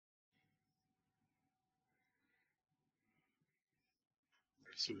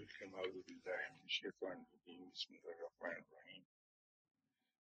رسول الکریم اعوذ باللہ من الشیطان الرجیم بسم اللہ الرحمن الرحیم۔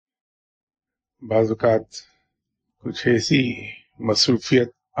 بعض اوقات کچھ ایسی مصروفیت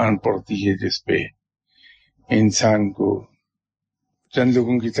آن پڑتی ہے جس پہ انسان کو چند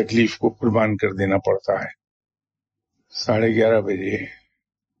لوگوں کی تکلیف کو قربان کر دینا پڑتا ہے۔ 11:30 بجے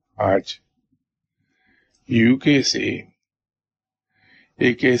آج یو کے سے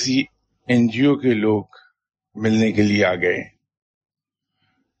ایک ایسی این جی او کے لوگ ملنے کے لیے آ گئے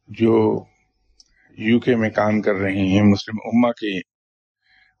جو یو کے میں کام کر رہے ہیں مسلم امہ کے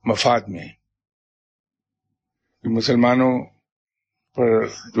مفاد میں، کہ مسلمانوں پر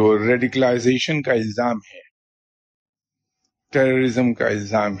جو ریڈیکلائزیشن کا الزام ہے، ٹیررزم کا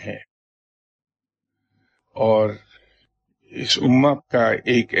الزام ہے، اور اس امت کا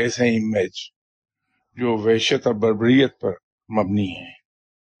ایک ایسا امیج جو وحشت اور بربریت پر مبنی ہے،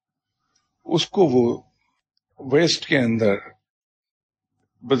 اس کو وہ ویسٹ کے اندر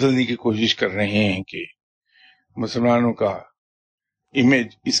بدلنے کی کوشش کر رہے ہیں کہ مسلمانوں کا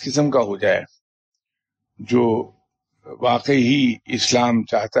امیج اس قسم کا ہو جائے جو واقعی ہی اسلام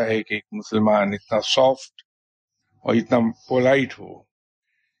چاہتا ہے کہ ایک مسلمان اتنا سافٹ اور اتنا پولائٹ ہو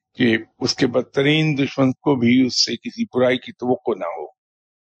کہ اس کے بدترین دشمن کو بھی اس سے کسی برائی کی توقع نہ ہو۔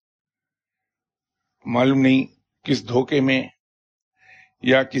 معلوم نہیں کس دھوکے میں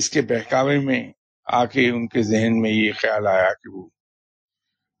یا کس کے بہکاوے میں آ کے ان کے ذہن میں یہ خیال آیا کہ وہ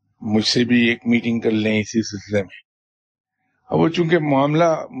مجھ سے بھی ایک میٹنگ کر لیں اسی سلسلے میں۔ اب وہ چونکہ معاملہ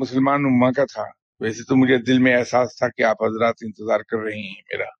مسلمان امہ کا تھا، ویسے تو مجھے دل میں احساس تھا کہ آپ حضرات انتظار کر رہے ہیں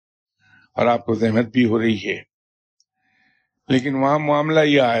میرا اور آپ کو زحمت بھی ہو رہی ہے، لیکن وہاں معاملہ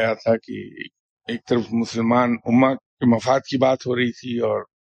یہ آیا تھا کہ ایک طرف مسلمان امہ کے مفاد کی بات ہو رہی تھی اور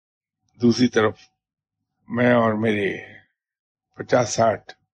دوسری طرف میں اور میرے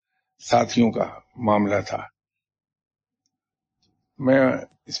 50-60 ساتھیوں کا معاملہ تھا۔ میں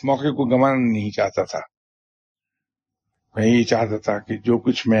اس موقع کو گنوانا نہیں چاہتا تھا، میں یہ چاہتا تھا کہ جو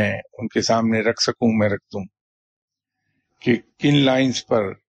کچھ میں ان کے سامنے رکھ سکوں میں رکھ دوں، کہ کن لائنز پر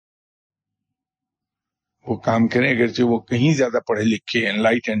وہ کام کریں، اگرچہ وہ کہیں زیادہ پڑھے لکھے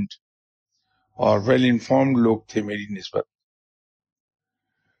انلائٹنڈ اور ویل انفارمڈ لوگ تھے میری نسبت،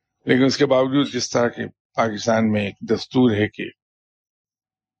 لیکن اس کے باوجود جس طرح کے پاکستان میں ایک دستور ہے کہ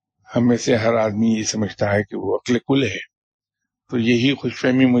ہم میں سے ہر آدمی یہ سمجھتا ہے کہ وہ عقل کل ہے، تو یہی خوش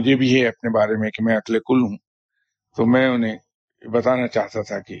فہمی مجھے بھی ہے اپنے بارے میں کہ میں عقل کل ہوں، تو میں انہیں بتانا چاہتا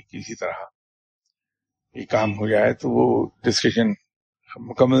تھا کہ کسی طرح یہ کام ہو جائے۔ تو وہ ڈسکشن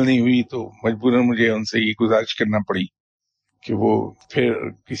مکمل نہیں ہوئی تو مجبوراً مجھے ان سے یہ گزارش کرنا پڑی کہ وہ پھر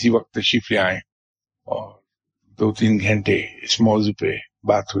کسی وقت تشریف لے آئیں اور 2-3 گھنٹے اس موضوع پہ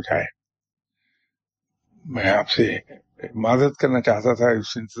بات ہو جائے۔ میں آپ سے معذرت کرنا چاہتا تھا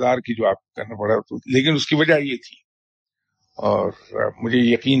اس انتظار کی جو آپ کو کرنا پڑا، تو لیکن اس کی وجہ یہ تھی، اور مجھے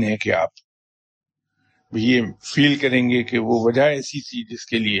یقین ہے کہ آپ بھی یہ فیل کریں گے کہ وہ وجہ ایسی تھی جس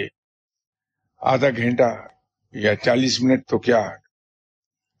کے لیے آدھا گھنٹہ یا 40 منٹ تو کیا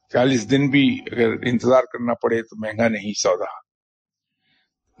 40 دن بھی اگر انتظار کرنا پڑے تو مہنگا نہیں سودا،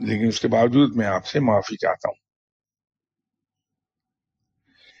 لیکن اس کے باوجود میں آپ سے معافی چاہتا ہوں۔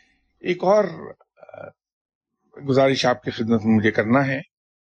 ایک اور گزارش آپ کی خدمت میں مجھے کرنا ہے،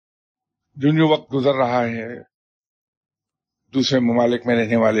 جو وقت گزر رہا ہے دوسرے ممالک میں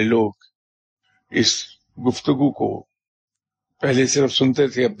رہنے والے لوگ اس گفتگو کو پہلے صرف سنتے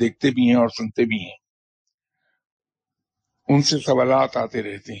تھے، اب دیکھتے بھی ہیں اور سنتے بھی ہیں، ان سے سوالات آتے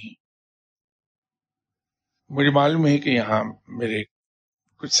رہتے ہیں۔ مجھے معلوم ہے کہ یہاں میرے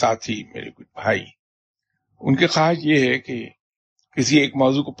کچھ ساتھی، میرے کچھ بھائی، ان کی خواہش یہ ہے کہ کسی ایک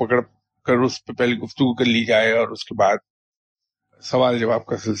موضوع کو پکڑ کر اس پہ پہلے گفتگو کر لی جائے اور اس کے بعد سوال جواب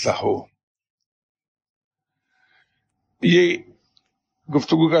کا سلسلہ ہو۔ یہ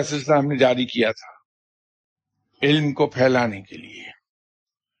گفتگو کا سلسلہ ہم نے جاری کیا تھا علم کو پھیلانے کے لیے۔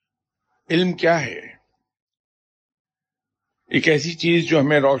 علم کیا ہے؟ ایک ایسی چیز جو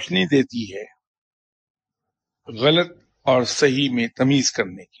ہمیں روشنی دیتی ہے غلط اور صحیح میں تمیز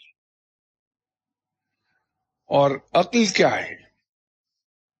کرنے کی۔ اور عقل کیا ہے؟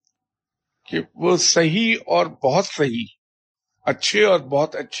 کہ وہ صحیح اور بہت صحیح، اچھے اور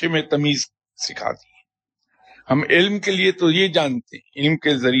بہت اچھے میں تمیز سکھاتی ہے۔ ہم علم کے لیے تو یہ جانتے ہیں، علم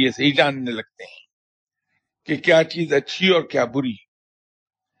کے ذریعے سے ہی جاننے لگتے ہیں کہ کیا چیز اچھی اور کیا بری،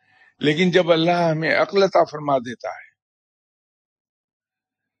 لیکن جب اللہ ہمیں عقل عطا فرما دیتا ہے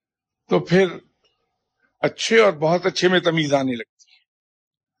تو پھر اچھے اور بہت اچھے میں تمیز آنے لگتی ہے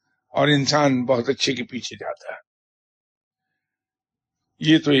اور انسان بہت اچھے کے پیچھے جاتا ہے۔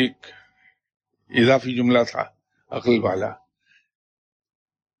 یہ تو ایک اضافی جملہ تھا عقل والا۔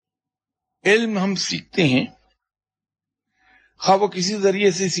 علم ہم سیکھتے ہیں خواہ وہ کسی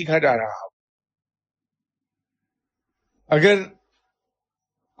ذریعے سے سیکھا جا رہا ہو. اگر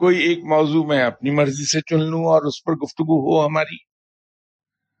کوئی ایک موضوع میں اپنی مرضی سے چن لوں اور اس پر گفتگو ہو ہماری،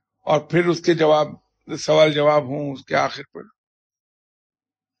 اور پھر اس کے سوال جواب ہوں اس کے آخر پر،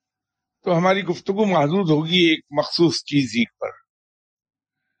 تو ہماری گفتگو محدود ہوگی ایک مخصوص چیز ہی پر.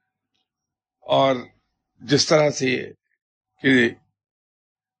 اور جس طرح سے کہ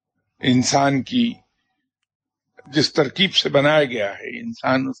انسان کی جس ترکیب سے بنایا گیا ہے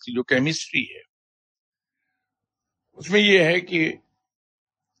انسان، اس کی جو کیمسٹری ہے، اس میں یہ ہے کہ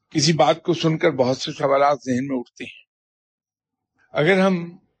کسی بات کو سن کر بہت سے سوالات ذہن میں اٹھتے ہیں. اگر ہم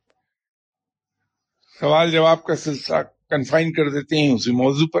سوال جواب کا سلسلہ کنفائن کر دیتے ہیں اسی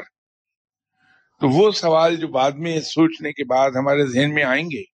موضوع پر، تو وہ سوال جو بعد میں سوچنے کے بعد ہمارے ذہن میں آئیں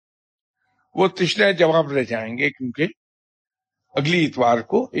گے وہ تشنہ جواب رہ جائیں گے، کیونکہ اگلی اتوار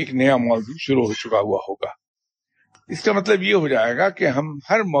کو ایک نیا موضوع شروع ہو چکا ہوا ہوگا. اس کا مطلب یہ ہو جائے گا کہ ہم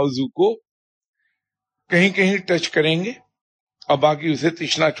ہر موضوع کو کہیں کہیں ٹچ کریں گے اور باقی اسے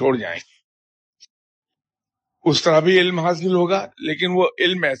تشنا چھوڑ جائیں گے. اس طرح بھی علم حاصل ہوگا، لیکن وہ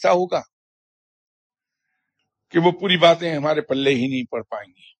علم ایسا ہوگا کہ وہ پوری باتیں ہمارے پلے ہی نہیں پڑ پائیں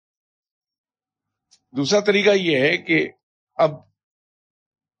گی. دوسرا طریقہ یہ ہے کہ اب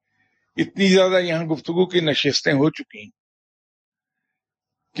اتنی زیادہ یہاں گفتگو کی نشستیں ہو چکی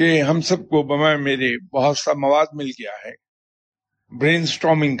کہ ہم سب کو بما میرے بہت سا مواد مل گیا ہے برین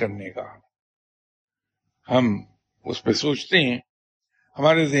سٹارمنگ کرنے کا. ہم اس پہ سوچتے ہیں،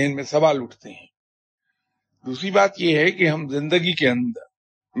 ہمارے ذہن میں سوال اٹھتے ہیں. دوسری بات یہ ہے کہ ہم زندگی کے اندر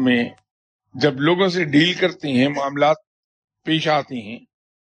میں جب لوگوں سے ڈیل کرتے ہیں، معاملات پیش آتی ہیں،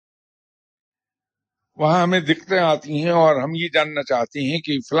 وہاں ہمیں دقتیں آتی ہیں اور ہم یہ جاننا چاہتے ہیں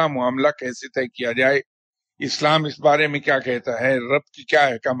کہ فلاں معاملہ کیسے طے کیا جائے، اسلام اس بارے میں کیا کہتا ہے، رب کی کیا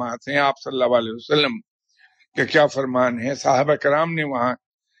احکامات ہیں، آپ صلی اللہ علیہ وسلم کا کیا فرمان ہے، صحابہ کرام نے وہاں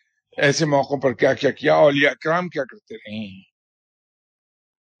ایسے موقعوں پر کیا کیا کیا، اولیاء کرام کیا کرتے رہے ہیں.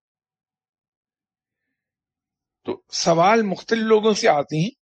 تو سوال مختلف لوگوں سے آتے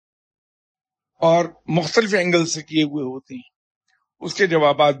ہیں اور مختلف اینگل سے کیے ہوئے ہوتے ہیں، اس کے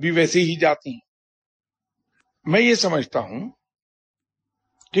جوابات بھی ویسے ہی جاتے ہیں. میں یہ سمجھتا ہوں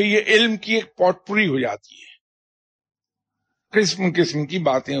کہ یہ علم کی ایک پوٹ پوری ہو جاتی ہے، قسم قسم کی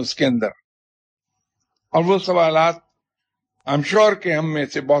باتیں اس کے اندر، اور وہ سوالات I'm sure کہ ہم میں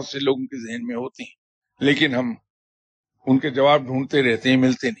سے بہت سے لوگوں کے ذہن میں ہوتے ہیں، لیکن ہم ان کے جواب ڈھونڈتے رہتے ہیں،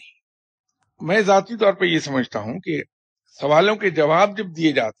 ملتے نہیں. میں ذاتی طور پہ یہ سمجھتا ہوں کہ سوالوں کے جواب جب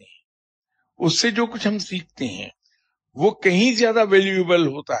دیے جاتے ہیں، اس سے جو کچھ ہم سیکھتے ہیں وہ کہیں زیادہ ویلیویبل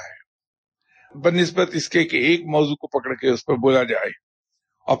ہوتا ہے بنسبت اس کے کہ ایک موضوع کو پکڑ کے اس پر بولا جائے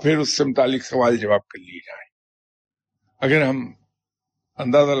اور پھر اس سے متعلق سوال جواب کر لیے جائیں. اگر ہم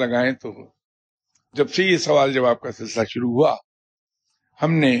اندازہ لگائیں تو جب سے یہ سوال جواب کا سلسلہ شروع ہوا،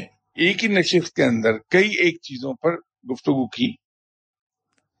 ہم نے ایک ہی نشست کے اندر کئی ایک چیزوں پر گفتگو کی،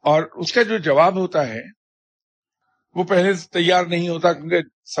 اور اس کا جو جواب ہوتا ہے وہ پہلے سے تیار نہیں ہوتا، کیونکہ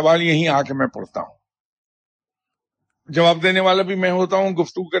سوال یہیں آ کے میں پڑھتا ہوں. جواب دینے والا بھی میں ہوتا ہوں،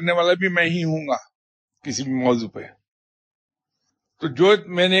 گفتگو کرنے والا بھی میں ہی ہوں گا کسی بھی موضوع پہ. تو جو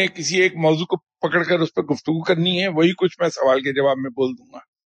میں نے کسی ایک موضوع کو پکڑ کر اس پہ گفتگو کرنی ہے وہی کچھ میں سوال کے جواب میں بول دوں گا.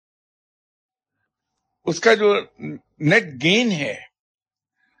 اس کا جو نیٹ گین ہے،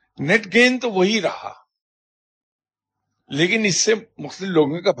 نیٹ گین تو وہی رہا، لیکن اس سے مختلف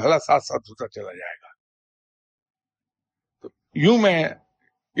لوگوں کا بھلا ساتھ ساتھ ہوتا چلا جائے گا. تو یوں میں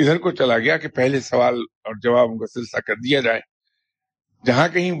ادھر کو چلا گیا کہ پہلے سوال اور جوابوں کا سلسلہ کر دیا جائے، جہاں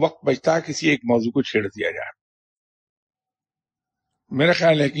کہیں وقت بچتا ہے کسی ایک موضوع کو چھیڑ دیا جائے. میرا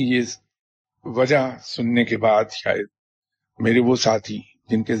خیال ہے کہ یہ وجہ سننے کے بعد شاید میرے وہ ساتھی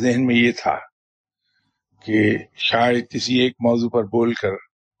جن کے ذہن میں یہ تھا کہ شاید کسی ایک موضوع پر بول کر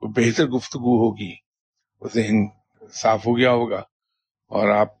وہ بہتر گفتگو ہوگی، وہ ذہن صاف ہو گیا ہوگا، اور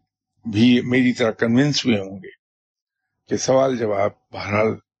آپ بھی میری طرح کنونس ہوئے ہوں گے کہ سوال جواب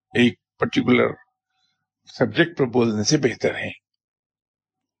بہرحال ایک پرٹیکولر سبجیکٹ پر بولنے سے بہتر ہیں.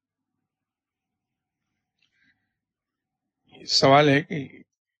 سوال ہے کہ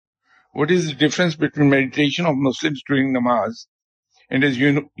what is the difference between meditation of Muslims during namaz, and as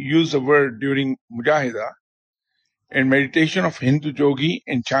you use the word during mujahida, and meditation of Hindu yogi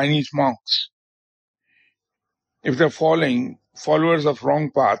and Chinese monks? If they're followers of wrong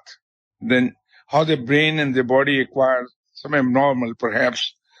path, then how their brain and their body acquire some abnormal, perhaps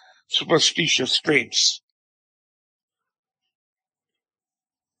superstitious traits.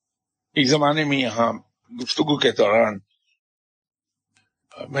 ایک زمانے میں یہاں گفتگو کے دوران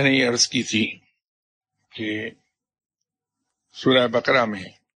میں نے یہ عرض کی تھی کہ سورہ بقرہ میں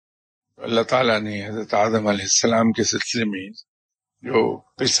اللہ تعالیٰ نے حضرت آدم علیہ السلام کے سلسلے میں جو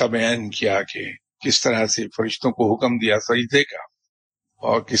قصہ بیان کیا کہ کس طرح سے فرشتوں کو حکم دیا سجدے کا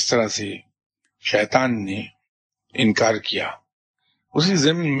اور کس طرح سے شیطان نے انکار کیا، اسی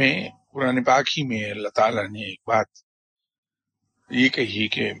ضمن میں قرآن پاک ہی میں اللہ تعالیٰ نے ایک بات یہ کہی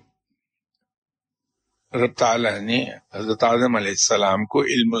کہ رب تعالیٰ نے حضرت آدم علیہ السلام کو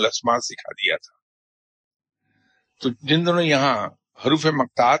علم الاسماء سکھا دیا تھا۔ تو جن دنوں یہاں حروف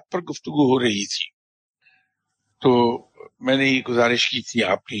مقطعات پر گفتگو ہو رہی تھی تو میں نے یہ گزارش کی تھی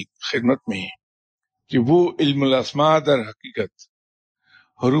آپ کی خدمت میں کہ وہ علم الاسماء در حقیقت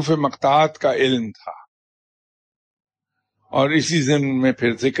حروف مقطعات کا علم تھا، اور اسی ضمن میں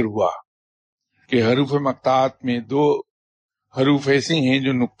پھر ذکر ہوا کہ حروف مقطعات میں 2 حروف ایسے ہیں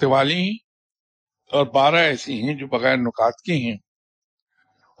جو نقطے والے ہیں اور 12 ایسے ہیں جو بغیر نقاط کے ہیں،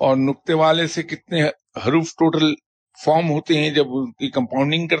 اور نقطے والے سے کتنے حروف ٹوٹل فارم ہوتے ہیں جب ان کی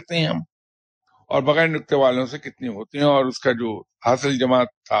کمپاؤنڈنگ کرتے ہیں ہم، اور بغیر نقطے والوں سے کتنے ہوتے ہیں، اور اس کا جو حاصل جماعت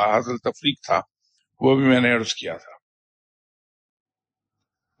تھا، حاصل تفریق تھا، وہ بھی میں نے عرض کیا تھا۔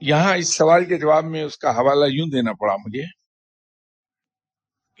 یہاں اس سوال کے جواب میں اس کا حوالہ یوں دینا پڑا مجھے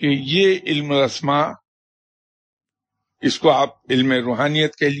کہ یہ علم الاسماء، اس کو آپ علم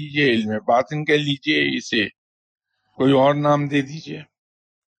روحانیت کہہ لیجئے، علم باطن کہہ لیجئے، اسے کوئی اور نام دے دیجئے،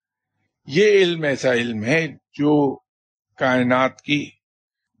 یہ علم ایسا علم ہے جو کائنات کی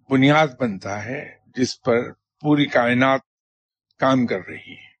بنیاد بنتا ہے، جس پر پوری کائنات کام کر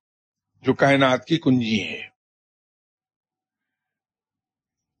رہی ہے، جو کائنات کی کنجی ہے۔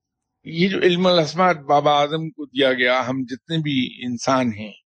 یہ جو علم الاسماء بابا آدم کو دیا گیا، ہم جتنے بھی انسان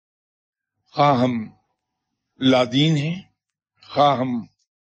ہیں، خواہ ہم لادین ہیں، خواہ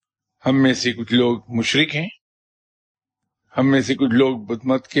ہم میں سے کچھ لوگ مشرک ہیں، ہم میں سے کچھ لوگ بدھ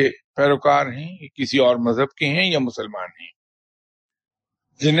مت کے پیروکار ہیں، کسی اور مذہب کے ہیں یا مسلمان ہیں،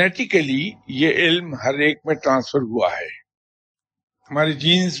 جینیٹیکلی یہ علم ہر ایک میں ٹرانسفر ہوا ہے، ہمارے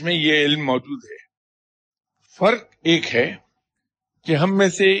جینز میں یہ علم موجود ہے۔ فرق ایک ہے کہ ہم میں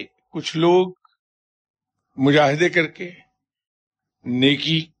سے کچھ لوگ مجاہدے کر کے،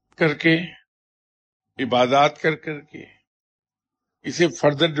 نیکی کر کے، عبادات کر کے اسے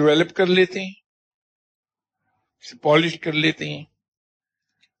فردر ڈیولپ کر لیتے ہیں، اسے پالش کر لیتے ہیں،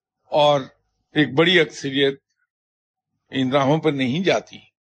 اور ایک بڑی اکثریت ان راہوں پر نہیں جاتی،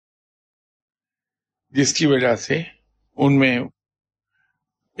 جس کی وجہ سے ان میں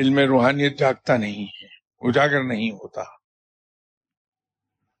علم روحانیت جاگتا نہیں ہے، اجاگر نہیں ہوتا۔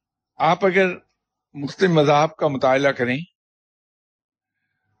 آپ اگر مختلف مذاہب کا مطالعہ کریں،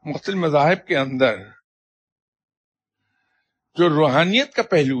 مختلف مذاہب کے اندر جو روحانیت کا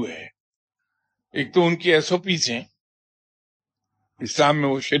پہلو ہے، ایک تو ان کی ایس او پیز ہیں، اسلام میں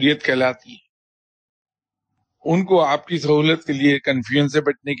وہ شریعت کہلاتی ہے، ان کو آپ کی سہولت کے لیے، کنفیوژن سے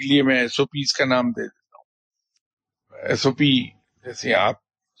بچنے کے لیے میں ایس او پیز کا نام دے دیتا ہوں۔ ایس او پی جیسے آپ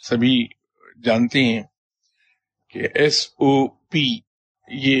سبھی جانتے ہیں کہ ایس او پی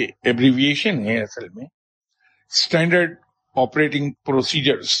یہ ایبریویشن ہے اصل میں اسٹینڈرڈ آپریٹنگ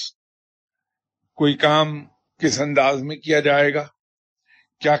پروسیجرز، کوئی کام کس انداز میں کیا جائے گا،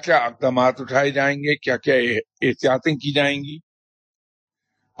 کیا کیا اقدامات اٹھائے جائیں گے، کیا کیا احتیاطیں کی جائیں گی،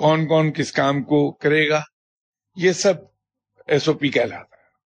 کون کون کس کام کو کرے گا، یہ سب ایس او پی کہلاتا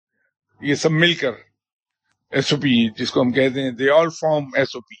ہے۔ یہ سب مل کر ایس او پی، جس کو ہم کہتے ہیں دے آل فارم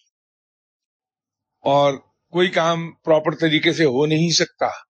ایس او پی، اور کوئی کام پراپر طریقے سے ہو نہیں سکتا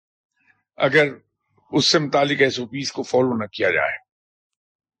اگر اس سے متعلق ایس او پیز کو فالو نہ کیا جائے۔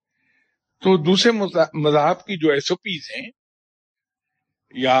 تو دوسرے مذاہب کی جو ایس او پیز ہیں،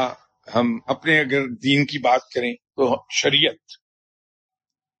 یا ہم اپنے اگر دین کی بات کریں تو شریعت،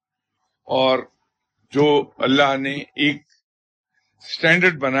 اور جو اللہ نے ایک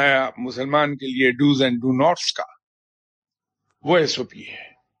سٹینڈرڈ بنایا مسلمان کے لیے ڈوز اینڈ ڈو ناٹس کا، وہ ایس او پی ہے۔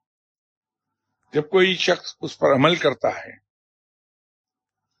 جب کوئی شخص اس پر عمل کرتا ہے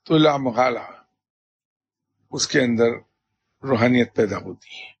تو لا محالہ اس کے اندر روحانیت پیدا ہوتی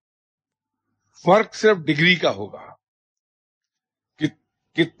ہے۔ فرق صرف ڈگری کا ہوگا کہ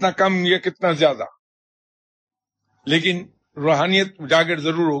کتنا کم یا کتنا زیادہ، لیکن روحانیت اجاگر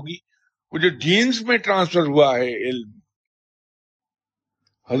ضرور ہوگی۔ وہ جو جینز میں ٹرانسفر ہوا ہے علم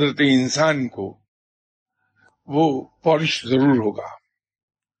حضرت انسان کو، وہ پالش ضرور ہوگا۔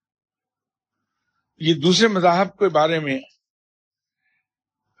 یہ دوسرے مذاہب کے بارے میں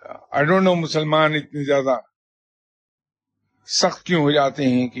آئی ڈونٹ نو مسلمان اتنے زیادہ سخت کیوں ہو جاتے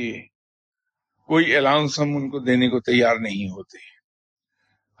ہیں کہ کوئی الاؤنس ہم ان کو دینے کو تیار نہیں ہوتے،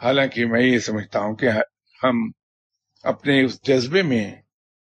 حالانکہ میں یہ سمجھتا ہوں کہ ہم اپنے اس جذبے میں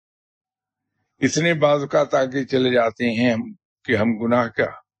اتنے بعض اوقات آگے چلے جاتے ہیں کہ ہم گناہ کا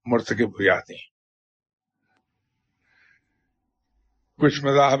مرتکب ہو جاتے ہیں۔ کچھ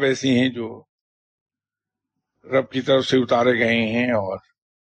مذاہب ایسے ہیں جو رب کی طرف سے اتارے گئے ہیں اور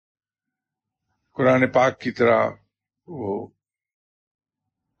قرآن پاک کی طرح وہ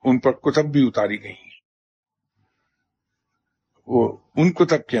ان پر کتب بھی اتاری گئی ہیں. وہ ان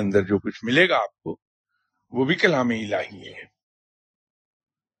کتب کے اندر جو کچھ ملے گا آپ کو وہ بھی کلام الہی ہے.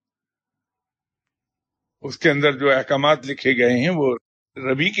 اس کے اندر جو احکامات لکھے گئے ہیں وہ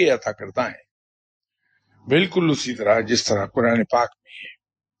ربی کے عطا کرتا ہے، بالکل اسی طرح جس طرح قرآن پاک میں ہے.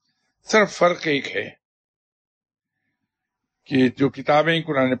 صرف فرق ایک ہے کہ جو کتابیں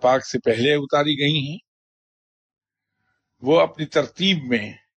قرآن پاک سے پہلے اتاری گئی ہیں وہ اپنی ترتیب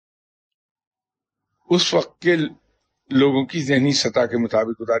میں اس وقت کے لوگوں کی ذہنی سطح کے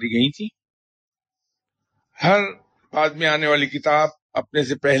مطابق اتاری گئی تھی. ہر بعد میں آنے والی کتاب اپنے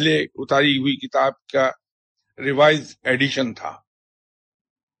سے پہلے اتاری ہوئی کتاب کا ریوائز ایڈیشن تھا.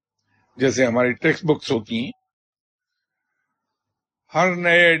 جیسے ہماری ٹیکسٹ بکس ہوتی ہیں، ہر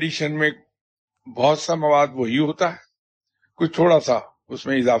نئے ایڈیشن میں بہت سا مواد وہی ہوتا ہے، کچھ تھوڑا سا اس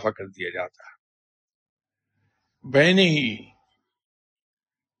میں اضافہ کر دیا جاتا ہے. بہنے ہی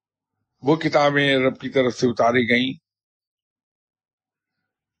وہ کتابیں رب کی طرف سے اتاری گئیں،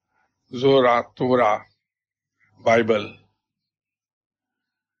 زورا، تورا، بائبل،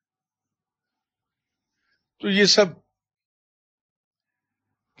 تو یہ سب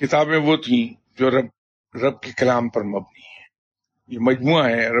کتابیں وہ تھیں جو رب کے کلام پر مبنی ہیں. یہ مجموعہ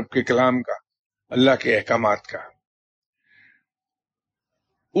ہے رب کے کلام کا، اللہ کے احکامات کا.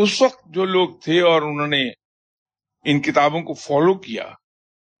 اس وقت جو لوگ تھے اور انہوں نے ان کتابوں کو فالو کیا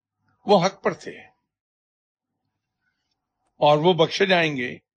وہ حق پر تھے اور وہ بخشے جائیں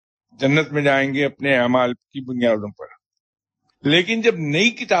گے، جنت میں جائیں گے اپنے اعمال کی بنیادوں پر. لیکن جب نئی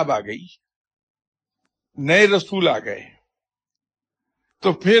کتاب آ گئی، نئے رسول آ گئے،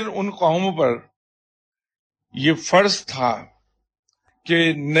 تو پھر ان قوموں پر یہ فرض تھا کہ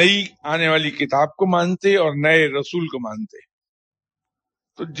نئی آنے والی کتاب کو مانتے اور نئے رسول کو مانتے.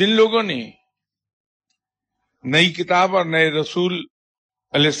 تو جن لوگوں نے نئی کتاب اور نئے رسول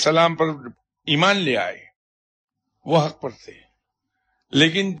علیہ السلام پر ایمان لے آئے وہ حق پر تھے،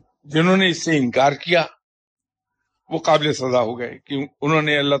 لیکن جنہوں نے اس سے انکار کیا وہ قابل سزا ہو گئے کہ انہوں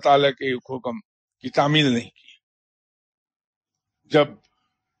نے اللہ تعالیٰ کے حکم کی تعمیل نہیں کی. جب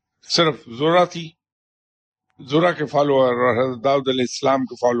صرف زورا تھی، زورا کے فالوور اور حضرت داؤد علیہ السلام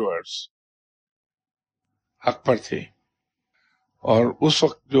کے فالوورز حق پر تھے، اور اس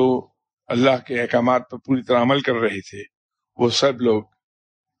وقت جو اللہ کے احکامات پر پوری طرح عمل کر رہے تھے وہ سب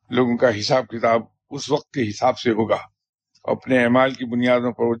لوگوں کا حساب کتاب اس وقت کے حساب سے ہوگا، اپنے اعمال کی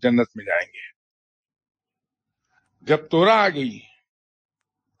بنیادوں پر وہ جنت میں جائیں گے. جب تورا آ گئی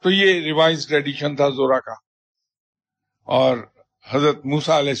تو یہ ریوائزڈ ایڈیشن تھا زورا کا، اور حضرت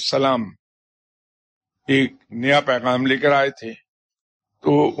موسیٰ علیہ السلام ایک نیا پیغام لے کر آئے تھے.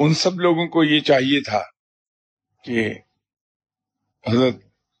 تو ان سب لوگوں کو یہ چاہیے تھا کہ حضرت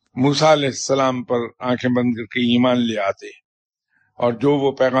موسیٰ علیہ السلام پر آنکھیں بند کر کے ایمان لے آتے اور جو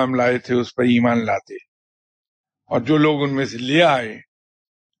وہ پیغام لائے تھے اس پر ایمان لاتے، اور جو لوگ ان میں سے لے آئے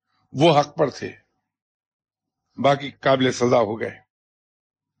وہ حق پر تھے، باقی قابل سزا ہو گئے.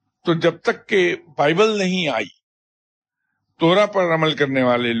 تو جب تک کہ بائبل نہیں آئی، تورا پر عمل کرنے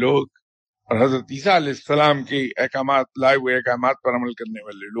والے لوگ اور حضرت عیسیٰ علیہ السلام کے احکامات، لائے ہوئے احکامات پر عمل کرنے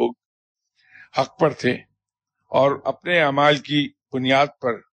والے لوگ حق پر تھے، اور اپنے اعمال کی بنیاد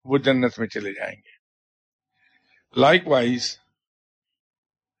پر وہ جنت میں چلے جائیں گے. لائک وائز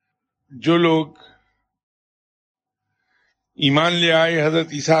جو لوگ ایمان لے آئے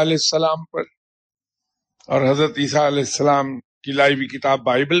حضرت عیسیٰ علیہ السلام پر اور حضرت عیسیٰ علیہ السلام کی لائی ہوئی کتاب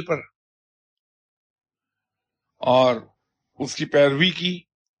بائبل پر، اور اس کی پیروی کی،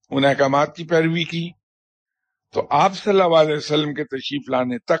 ان احکامات کی پیروی کی، تو آپ صلی اللہ علیہ وسلم کے تشریف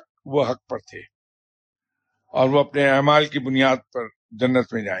لانے تک وہ حق پر تھے اور وہ اپنے اعمال کی بنیاد پر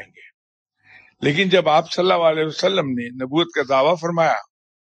جنت میں جائیں گے. لیکن جب آپ صلی اللہ علیہ وسلم نے نبوت کا دعویٰ فرمایا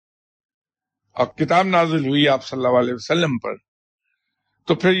اور کتاب نازل ہوئی آپ صلی اللہ علیہ وسلم پر،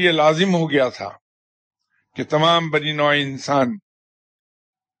 تو پھر یہ لازم ہو گیا تھا کہ تمام بنی نوع انسان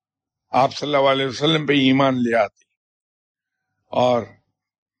آپ صلی اللہ علیہ وسلم پہ ایمان لے آتے اور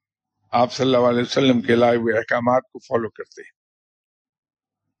آپ صلی اللہ علیہ وسلم کے لائے ہوئے احکامات کو فالو کرتے.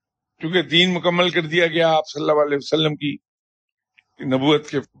 کیونکہ دین مکمل کر دیا گیا آپ صلی اللہ علیہ وسلم کی نبوت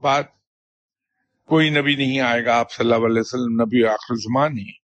کے بعد، کوئی نبی نہیں آئے گا، آپ صلی اللہ علیہ وسلم نبی آخر زمان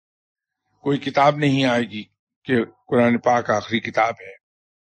ہیں. کوئی کتاب نہیں آئے گی کہ قرآن پاک آخری کتاب ہے.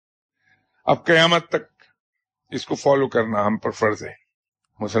 اب قیامت تک اس کو فالو کرنا ہم پر فرض ہے،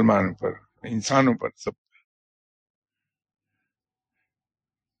 مسلمانوں پر، انسانوں پر، سب.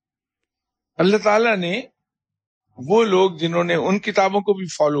 اللہ تعالیٰ نے وہ لوگ جنہوں نے ان کتابوں کو بھی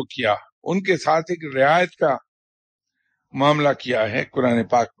فالو کیا، ان کے ساتھ ایک رعایت کا معاملہ کیا ہے قرآن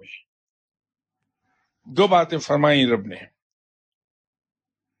پاک میں. دو باتیں فرمائی رب نے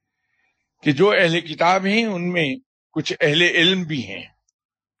کہ جو اہل کتاب ہیں ان میں کچھ اہل علم بھی ہیں.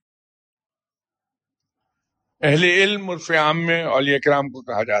 اہل علم عرف عام میں اولیاء کرام کو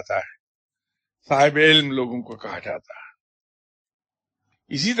کہا جاتا ہے، صاحب علم لوگوں کو کہا جاتا ہے.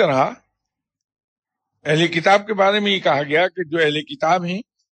 اسی طرح اہل کتاب کے بارے میں یہ کہا گیا کہ جو اہل کتاب ہیں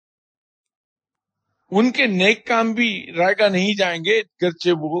ان کے نیک کام بھی رائگاں نہیں جائیں گے، گرچہ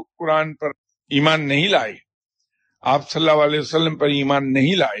وہ قرآن پر ایمان نہیں لائے، آپ صلی اللہ علیہ وسلم پر ایمان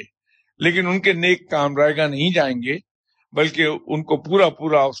نہیں لائے، لیکن ان کے نیک کام رائگاں نہیں جائیں گے، بلکہ ان کو پورا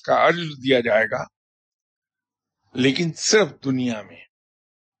پورا اس کا اجر دیا جائے گا، لیکن صرف دنیا میں.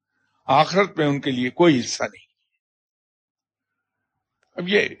 آخرت میں ان کے لیے کوئی حصہ نہیں. اب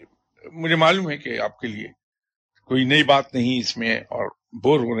یہ مجھے معلوم ہے کہ آپ کے لیے کوئی نئی بات نہیں اس میں اور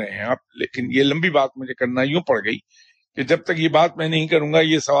بور ہو رہے ہیں آپ، لیکن یہ لمبی بات مجھے کرنا یوں پڑ گئی کہ جب تک یہ بات میں نہیں کروں گا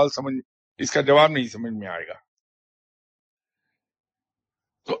یہ سوال اس کا جواب نہیں سمجھ میں آئے گا.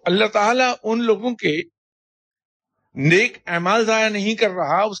 تو اللہ تعالیٰ ان لوگوں کے نیک اعمال ضائع نہیں کر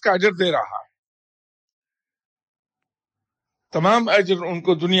رہا، اس کا اجر دے رہا ہے. تمام اجر ان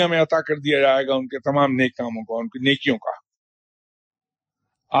کو دنیا میں عطا کر دیا جائے گا، ان کے تمام نیک کاموں کا، ان کی نیکیوں کا.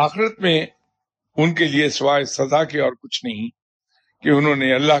 آخرت میں ان کے لیے سوائے سزا کے اور کچھ نہیں کہ انہوں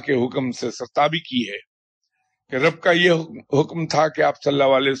نے اللہ کے حکم سے سرتابی کی ہے کہ رب کا یہ حکم تھا کہ آپ صلی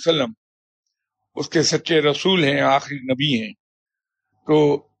اللہ علیہ وسلم اس کے سچے رسول ہیں، آخری نبی ہیں. تو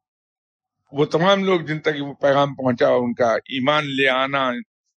وہ تمام لوگ جن تک وہ پیغام پہنچا ان کا ایمان لے آنا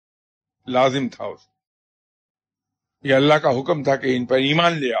لازم تھا. یہ اللہ کا حکم تھا کہ ان پر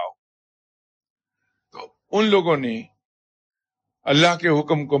ایمان لے آؤ. تو ان لوگوں نے اللہ کے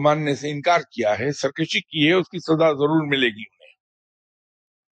حکم کو ماننے سے انکار کیا ہے، سرکشی کی ہے، اس کی سزا ضرور ملے گی انہیں.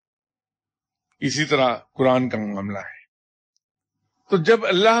 اسی طرح قرآن کا معاملہ ہے. تو جب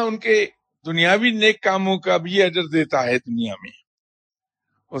اللہ ان کے دنیاوی نیک کاموں کا بھی اجر دیتا ہے دنیا میں،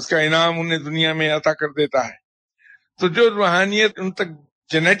 اس کا انعام انہیں دنیا میں عطا کر دیتا ہے، تو جو روحانیت ان تک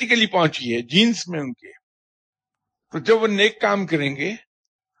جینیٹیکلی پہنچی ہے، جینس میں ان کے، تو جب وہ نیک کام کریں گے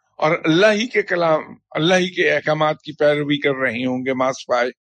اور اللہ ہی کے کلام، اللہ ہی کے احکامات کی پیروی کر رہے ہوں گے، ماسپائے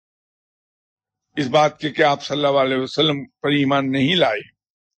اس بات کے کہ آپ صلی اللہ علیہ وسلم پر ایمان نہیں لائے،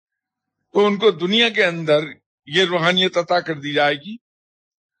 تو ان کو دنیا کے اندر یہ روحانیت عطا کر دی جائے گی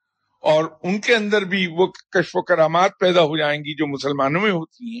اور ان کے اندر بھی وہ کشف و کرامات پیدا ہو جائیں گی جو مسلمانوں میں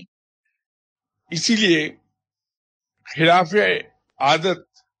ہوتی ہیں. اسی لیے خلاف عادت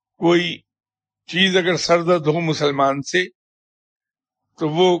کوئی چیز اگر سرزد ہو مسلمان سے تو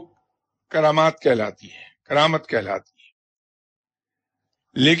وہ کرامات کہلاتی ہے، کرامت کہلاتی ہے.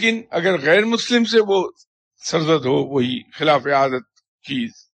 لیکن اگر غیر مسلم سے وہ سرزد ہو، وہی خلاف عادت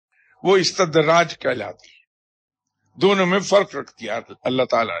چیز، وہ استدراج کہلاتی ہے. دونوں میں فرق رکھتی ہے اللہ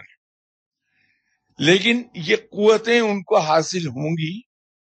تعالیٰ نے. لیکن یہ قوتیں ان کو حاصل ہوں گی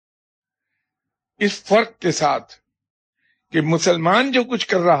اس فرق کے ساتھ کہ مسلمان جو کچھ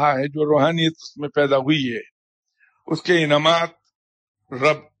کر رہا ہے، جو روحانیت اس میں پیدا ہوئی ہے، اس کے انعامات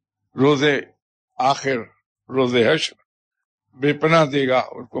رب روز آخر، روز حشر بے پناہ دے گا،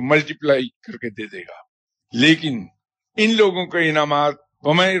 ان کو ملٹیپلائی کر کے دے دے گا. لیکن ان لوگوں کے انعامات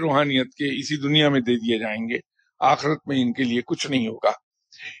بمائے روحانیت کے اسی دنیا میں دے دیے جائیں گے، آخرت میں ان کے لیے کچھ نہیں ہوگا.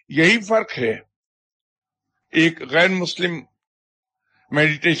 یہی فرق ہے ایک غیر مسلم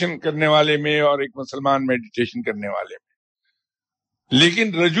میڈیٹیشن کرنے والے میں اور ایک مسلمان میڈیٹیشن کرنے والے میں.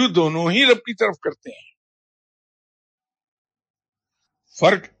 لیکن رجوع دونوں ہی رب کی طرف کرتے ہیں.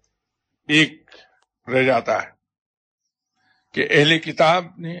 فرق ایک رہ جاتا ہے کہ اہل کتاب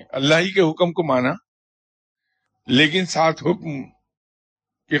نے اللہ ہی کے حکم کو مانا لیکن ساتھ حکم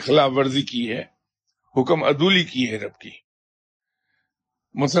کی خلاف ورزی کی ہے، حکم عدولی کی ہے رب کی.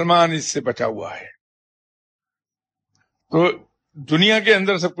 مسلمان اس سے بچا ہوا ہے. تو دنیا کے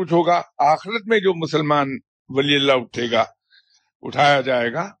اندر سب کچھ ہوگا، آخرت میں جو مسلمان ولی اللہ اٹھے گا، اٹھایا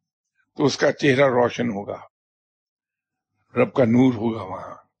جائے گا، تو اس کا چہرہ روشن ہوگا، رب کا نور ہوگا،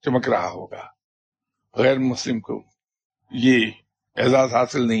 وہاں چمک رہا ہوگا. غیر مسلم کو یہ اعزاز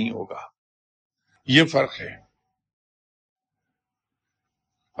حاصل نہیں ہوگا. یہ فرق ہے.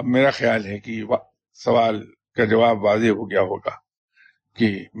 اب میرا خیال ہے کہ سوال کا جواب واضح ہو گیا ہوگا کہ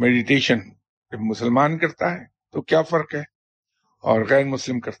میڈیٹیشن جب مسلمان کرتا ہے تو کیا فرق ہے اور غیر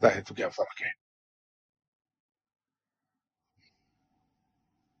مسلم کرتا ہے تو کیا فرق ہے.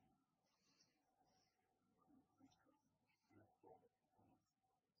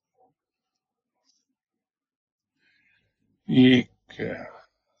 یہ ایک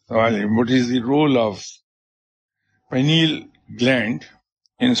سوال ہے، what is the role of pineal gland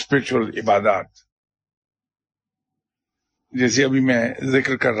in spiritual عبادات. جیسے ابھی میں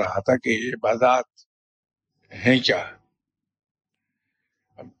ذکر کر رہا تھا کہ عبادات ہیں کیا،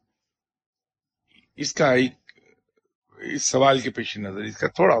 اس کا اس سوال کے پیش نظر اس کا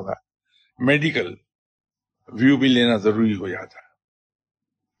تھوڑا سا میڈیکل ویو بھی لینا ضروری ہو جاتا ہے.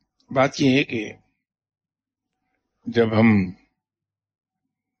 بات یہ ہے کہ جب ہم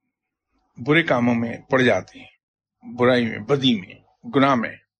برے کاموں میں پڑ جاتے ہیں، برائی میں، بدی میں، گناہ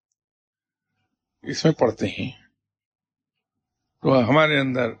میں، اس میں پڑتے ہیں، تو ہمارے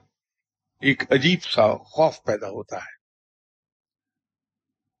اندر ایک عجیب سا خوف پیدا ہوتا ہے،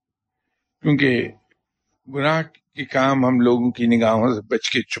 کیونکہ گناہ کے کام ہم لوگوں کی نگاہوں سے بچ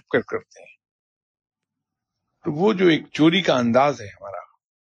کے چھپ کر کرتے ہیں. تو وہ جو ایک چوری کا انداز ہے ہمارا،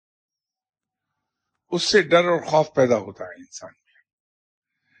 اس سے ڈر اور خوف پیدا ہوتا ہے انسان میں.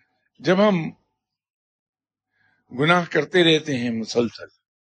 جب ہم گناہ کرتے رہتے ہیں مسلسل،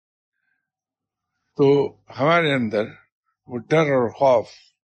 تو ہمارے اندر وہ ڈر اور خوف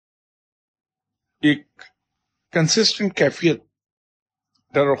ایک کنسسٹنٹ کیفیت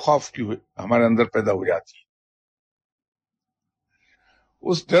ڈر اور خوف کی ہمارے اندر پیدا ہو جاتی ہے.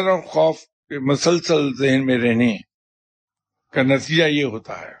 اس ڈر اور خوف کے مسلسل ذہن میں رہنے کا نتیجہ یہ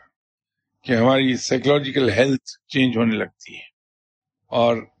ہوتا ہے کہ ہماری سائیکولوجیکل ہیلتھ چینج ہونے لگتی ہے،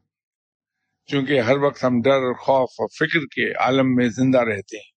 اور چونکہ ہر وقت ہم ڈر اور خوف اور فکر کے عالم میں زندہ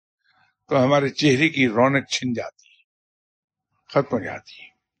رہتے ہیں، تو ہمارے چہرے کی رونق چھن جاتی ہے، ختم ہو جاتی ہے.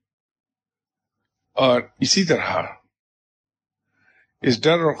 اور اسی طرح اس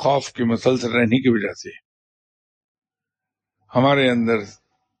ڈر اور خوف کے مسلسل رہنے کی وجہ سے ہمارے اندر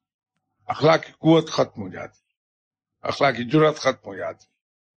اخلاقی قوت ختم ہو جاتی، اخلاقی جرات ختم ہو جاتی.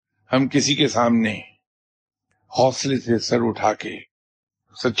 ہم کسی کے سامنے حوصلے سے سر اٹھا کے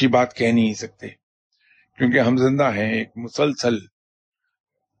سچی بات کہہ نہیں سکتے، کیونکہ ہم زندہ ہیں ایک مسلسل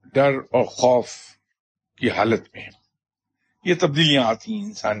ڈر اور خوف کی حالت میں. یہ تبدیلیاں آتی ہیں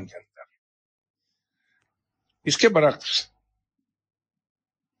انسان کے اندر. اس کے برعکس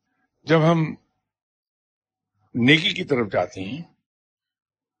جب ہم نیکی کی طرف جاتے ہیں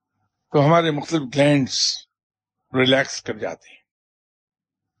تو ہمارے مختلف گلینڈز ریلیکس کر جاتے ہیں،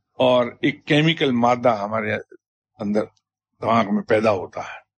 اور ایک کیمیکل مادہ ہمارے اندر دماغ میں پیدا ہوتا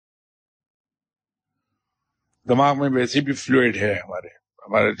ہے. دماغ میں ویسے بھی فلوئڈ ہے،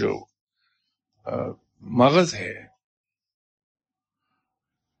 ہمارے جو مغز ہے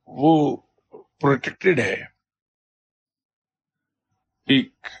وہ پروٹیکٹڈ ہے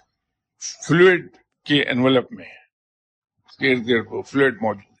ایک فلوئڈ کے انویلپ میں، اس کے ارد گرد وہ فلوئڈ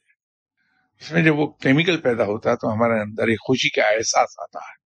موجود ہے. اس میں جب وہ کیمیکل پیدا ہوتا ہے تو ہمارے اندر ایک خوشی کا احساس آتا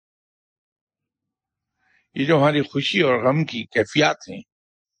ہے. یہ جو ہماری خوشی اور غم کی کیفیات ہیں،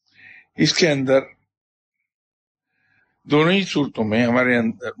 اس کے اندر دونوں ہی صورتوں میں ہمارے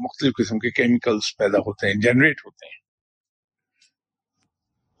اندر مختلف قسم کے کیمیکلز پیدا ہوتے ہیں، جنریٹ ہوتے ہیں،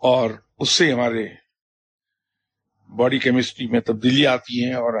 اور اس سے ہمارے باڈی کیمسٹری میں تبدیلی آتی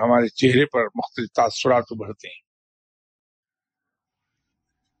ہے اور ہمارے چہرے پر مختلف تاثرات ابھرتے ہیں.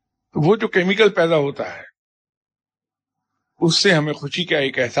 تو وہ جو کیمیکل پیدا ہوتا ہے اس سے ہمیں خوشی کا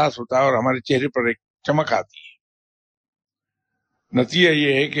ایک احساس ہوتا ہے اور ہمارے چہرے پر ایک چمک آتی ہے. نتیجہ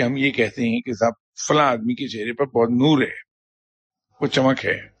یہ ہے کہ ہم یہ کہتے ہیں کہ صاحب فلاں آدمی کے چہرے پر بہت نور ہے، وہ چمک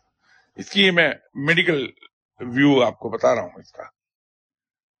ہے. اس کی میں میڈیکل ویو آپ کو بتا رہا ہوں.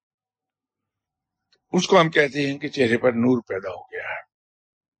 اس کو ہم کہتے ہیں کہ چہرے پر نور پیدا ہو گیا ہے.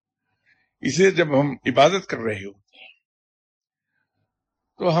 اس لیے جب ہم عبادت کر رہے ہوتے ہیں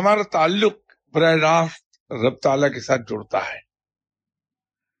تو ہمارا تعلق براہ راست رب تعالیٰ کے ساتھ جڑتا ہے.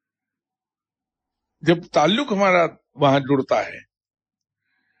 جب تعلق ہمارا وہاں جڑتا ہے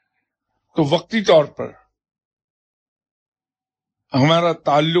تو وقتی طور پر ہمارا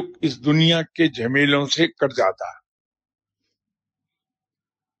تعلق اس دنیا کے جھمیلوں سے کٹ جاتا ہے.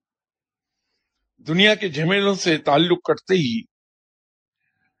 دنیا کے جھمیلوں سے تعلق کٹتے ہی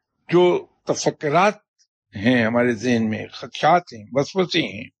جو تفکرات ہیں ہمارے ذہن میں، خدشات ہیں، وسوسے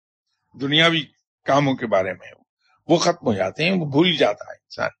ہیں دنیاوی کاموں کے بارے میں، وہ ختم ہو جاتے ہیں، وہ بھول جاتا ہے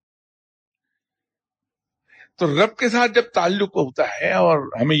انسان. تو رب کے ساتھ جب تعلق ہوتا ہے اور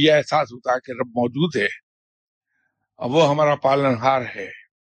ہمیں یہ احساس ہوتا ہے کہ رب موجود ہے، وہ ہمارا پالنہار ہے،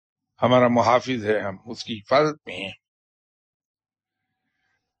 ہمارا محافظ ہے، ہم اس کی حفاظت میں ہیں،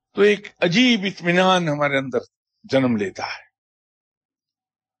 تو ایک عجیب اطمینان ہمارے اندر جنم لیتا ہے.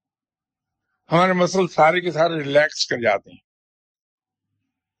 ہمارے مسل سارے کے سارے ریلیکس کر جاتے ہیں،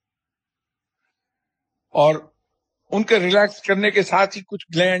 اور ان کے ریلیکس کرنے کے ساتھ ہی کچھ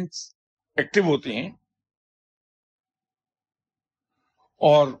گلینڈز ایکٹیو ہوتے ہیں،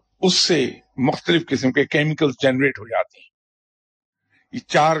 اور اس سے مختلف قسم کے کیمیکلز جنریٹ ہو جاتے ہیں. یہ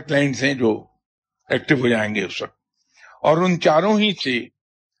 4 گلینڈز ہیں جو ایکٹیو ہو جائیں گے اس وقت, اور ان چاروں ہی سے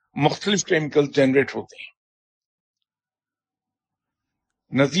مختلف کیمیکل جنریٹ ہوتے ہیں.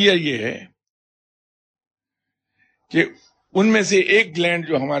 نتیجہ یہ ہے کہ ان میں سے ایک گلینڈ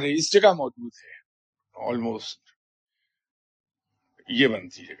جو ہمارے اس جگہ موجود ہے, آلموسٹ یہ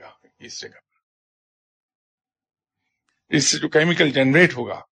بنتی جگہ, اس جگہ پر, اس سے جو کیمیکل جنریٹ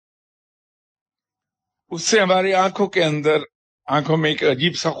ہوگا اس سے ہماری آنکھوں کے اندر, آنکھوں میں ایک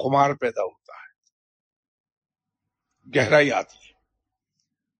عجیب سا خمار پیدا ہوتا ہے, گہرائی آتی ہے.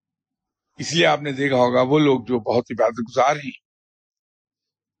 اس لیے آپ نے دیکھا ہوگا وہ لوگ جو بہت عبادت گزار ہیں,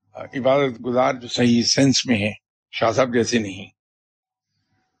 عبادت گزار جو صحیح سینس میں ہیں, شاہ صاحب جیسے نہیں,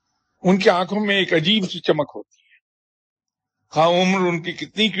 ان کی آنکھوں میں ایک عجیب سی چمک ہوتی ہے. خواہ عمر ان کی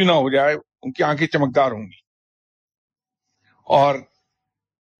کتنی کیوں نہ ہو جائے, ان کی آنکھیں چمکدار ہوں گی. اور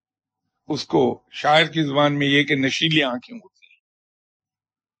اس کو شاعر کی زبان میں یہ کہ نشیلی آنکھیں ہوتی ہیں.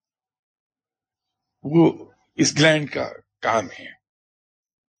 وہ اس گلینڈ کا کام ہے.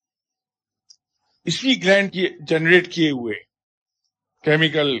 اسی گلینڈ کی جنریٹ کیے ہوئے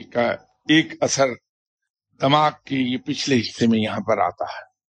کیمیکل کا ایک اثر دماغ کے یہ پچھلے حصے میں یہاں پر آتا ہے,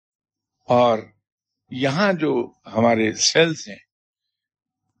 اور یہاں جو ہمارے سیلز ہیں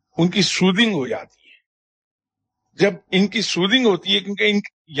ان کی سودنگ ہو جاتی ہے. جب ان کی سودنگ ہوتی ہے, کیونکہ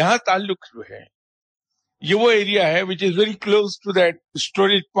یہاں تعلق جو ہے یہ وہ ایریا ہے which is very close to that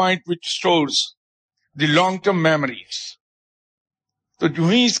storage point which stores the long term memories. تو جو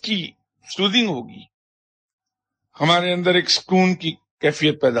ہی اس کی سودنگ ہوگی ہمارے اندر ایک سکون کی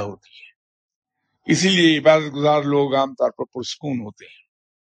کیفیت پیدا ہوتی ہے. اسی لیے عبادت گزار لوگ عام طور پر پرسکون ہوتے ہیں.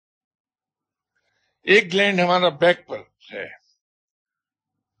 ایک گلینڈ ہمارا بیک پر ہے,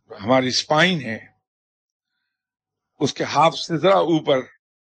 ہماری اسپائن ہے, اس کے ہاف سے ذرا اوپر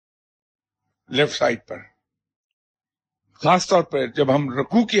لیفٹ سائڈ پر, خاص طور پر جب ہم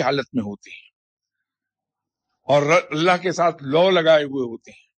رکوع کی حالت میں ہوتے ہیں اور اللہ کے ساتھ لو لگائے ہوئے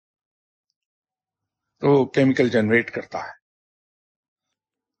ہوتے ہیں تو کیمیکل جنریٹ کرتا ہے.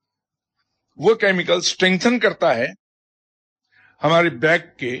 وہ کیمیکل اسٹرینگتھن کرتا ہے ہمارے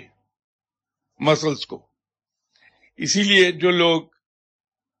بیک کے مسلز کو. اسی لیے جو لوگ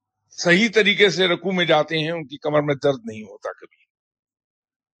صحیح طریقے سے رکوع میں جاتے ہیں ان کی کمر میں درد نہیں ہوتا کبھی.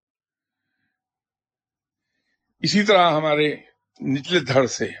 اسی طرح ہمارے نچلے دھڑ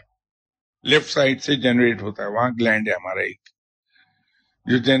سے لیفٹ سائڈ سے جنریٹ ہوتا ہے, وہاں گلینڈ ہے ہمارا ایک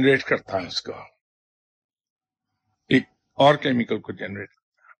جو جنریٹ کرتا ہے اس کا ایک اور کیمیکل کو جنریٹ.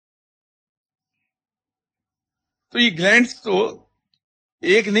 تو یہ گلینڈز تو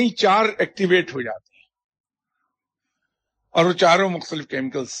ایک نہیں 4 ایکٹیویٹ ہو جاتے ہیں اور وہ چاروں مختلف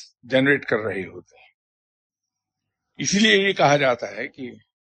کیمیکلز جنریٹ کر رہے ہوتے ہیں. اسی لیے یہ کہا جاتا ہے کہ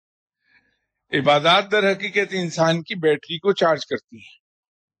عبادات در حقیقت انسان کی بیٹری کو چارج کرتی ہیں.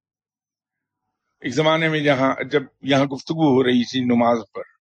 ایک زمانے میں جب یہاں گفتگو ہو رہی تھی نماز پر,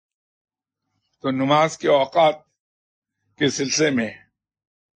 تو نماز کے اوقات کے سلسلے میں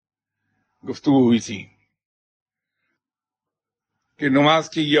گفتگو ہوئی تھی کہ نماز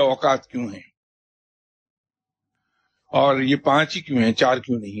کے یہ اوقات کیوں ہیں, اور یہ 5 ہی کیوں ہیں, 4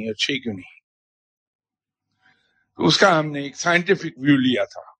 کیوں نہیں اور 6 کیوں نہیں. تو اس کا ہم نے ایک سائنٹیفک ویو لیا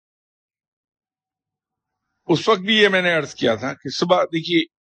تھا. اس وقت بھی یہ میں نے عرض کیا تھا کہ صبح دیکھیے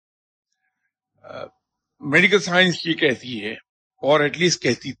میڈیکل سائنس یہ کہتی ہے, اور ایٹ لیسٹ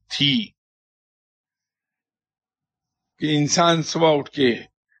کہتی تھی, کہ انسان صبح اٹھ کے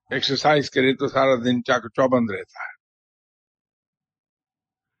ایکسرسائز کرے تو سارا دن چاق چوبند رہتا ہے.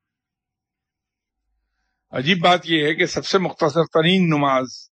 عجیب بات یہ ہے کہ سب سے مختصر ترین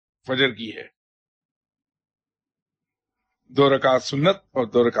نماز فجر کی ہے, 2 رکعت سنت اور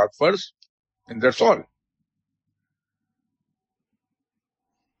 2 رکعت فرض, and that's all.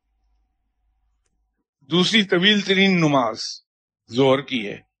 دوسری طویل ترین نماز ظہر کی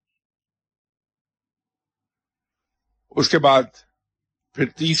ہے, اس کے بعد پھر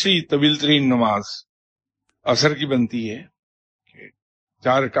تیسری طویل ترین نماز عصر کی بنتی ہے.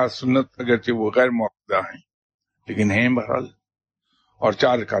 4 رکعت سنت اگرچہ وہ غیر موقع ہیں لیکن ہیں بہرحال, اور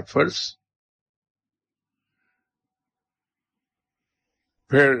 4 رکعت فرض.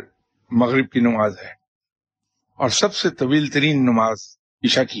 پھر مغرب کی نماز ہے, اور سب سے طویل ترین نماز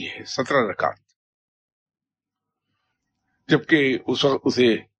عشاء کی ہے 17 رکعت, جبکہ اس وقت اسے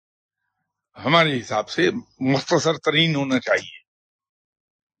ہمارے حساب سے مختصر ترین ہونا چاہیے.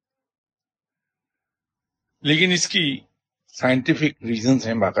 لیکن اس کی سائنٹیفک ریزنز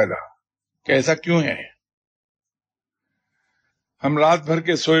ہیں باقاعدہ کہ ایسا کیوں ہے. ہم رات بھر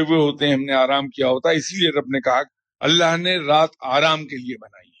کے سوئے ہوئے ہوتے ہیں, ہم نے آرام کیا ہوتا ہے, اسی لیے رب نے کہا اللہ نے رات آرام کے لیے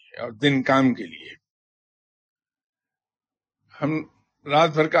بنائی ہے. لیے اور دن کام کے لیے. ہم رات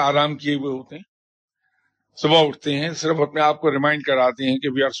بھر کا آرام کیے ہوئے ہوتے ہیں, صبح اٹھتے ہیں, صرف اپنے آپ کو ریمائنڈ کراتے ہیں کہ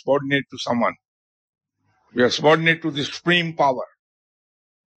we are subordinate to someone, we are subordinate to the supreme power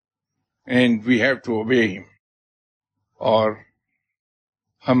and we have to obey ہم. اور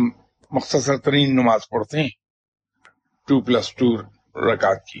ہم مختصر ترین نماز پڑھتے ہیں 2+2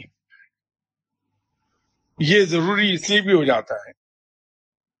 رکعت کی. یہ ضروری اس لیے بھی ہو جاتا ہے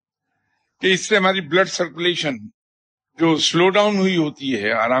کہ اس سے ہماری بلڈ سرکولیشن جو سلو ڈاؤن ہوئی ہوتی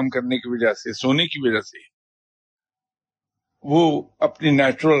ہے آرام کرنے کی وجہ سے, سونے کی وجہ سے, وہ اپنی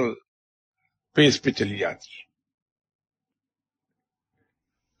نیچرل پیس پہ چلی جاتی ہے.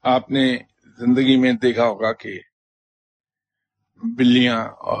 آپ نے زندگی میں دیکھا ہوگا کہ بلیاں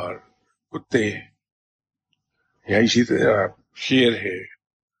اور کتے یا اسی طرح شیر ہے,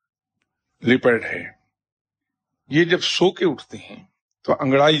 لیپرڈ ہے, یہ جب سو کے اٹھتے ہیں تو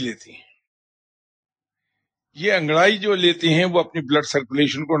انگڑائی لیتے ہیں. یہ انگڑائی جو لیتے ہیں وہ اپنی بلڈ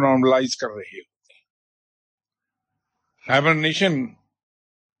سرکولیشن کو نارملائز کر رہے ہوتے ہیں. ہائبرنیشن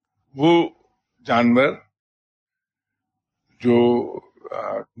وہ جانور جو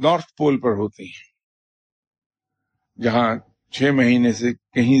نارتھ پول پر ہوتے ہیں, جہاں 6 مہینے سے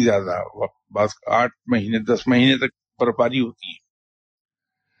کہیں زیادہ وقت, بعض 8 مہینے 10 مہینے تک برفباری ہوتی ہے.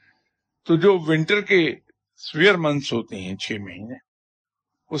 تو جو ونٹر کے سویئر منتھس ہوتے ہیں 6 مہینے,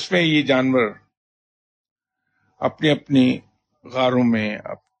 اس میں یہ جانور اپنی اپنی غاروں میں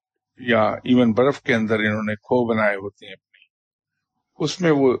یا ایون برف کے اندر انہوں نے کھو بنائے ہوتے ہیں اپنے, اس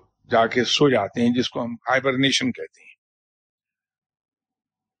میں وہ جا کے سو جاتے ہیں, جس کو ہم ہائبرنیشن کہتے ہیں.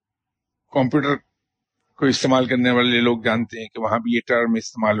 کمپیوٹر کو استعمال کرنے والے لوگ جانتے ہیں کہ وہاں بھی یہ ٹرم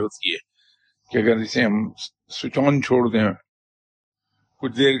استعمال ہوتی ہے کہ اگر اسے ہم سوئچ آن چھوڑ دیں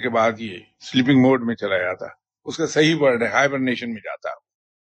کچھ دیر کے بعد یہ سلیپنگ موڈ میں چلا جاتا. اس کا صحیح ورڈ ہے ہائبرنیشن میں جاتا.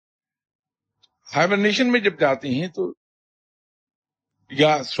 ہائبرنیشن میں جب جاتے ہیں تو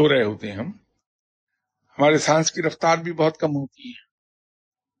یا سو رہے ہوتے ہیں ہم, ہمارے سانس کی رفتار بھی بہت کم ہوتی ہے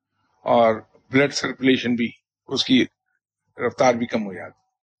اور بلڈ سرکولیشن بھی, اس کی رفتار بھی کم ہو جاتی.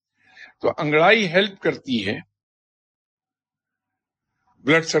 تو انگڑائی ہیلپ کرتی ہے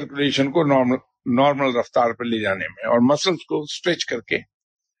بلڈ سرکولیشن کو نارمل رفتار پر لے جانے میں, اور مسلس کو اسٹریچ کر کے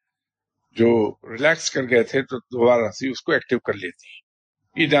جو ریلیکس کر گئے تھے تو دوبارہ سے اس کو ایکٹیو کر لیتے ہیں.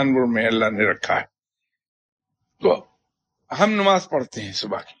 یہ جانوروں میں اللہ نے رکھا ہے. تو ہم نماز پڑھتے ہیں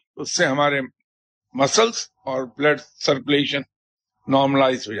صبح کی, اس سے ہمارے مسلس اور بلڈ سرکولیشن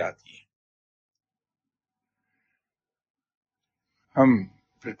نارملائز ہو جاتی ہے. ہم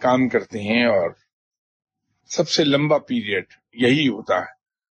پھر کام کرتے ہیں اور سب سے لمبا پیریڈ یہی ہوتا ہے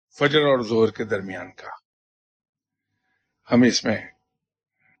فجر اور ظہر کے درمیان کا. ہم اس میں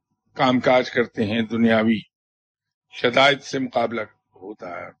کام کاج کرتے ہیں, دنیاوی شدائد سے مقابلہ ہوتا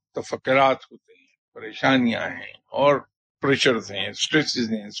ہے, تفکرات ہوتے ہیں, پریشانیاں ہیں اور پریشرز ہیں,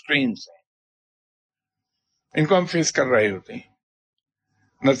 سٹریسز ہیں, سٹرینز ہیں, ان کو ہم فیس کر رہے ہوتے ہیں.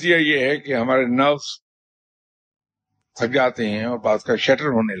 نتیجہ یہ ہے کہ ہمارے نروس تھک جاتے ہیں اور بعض کا شٹر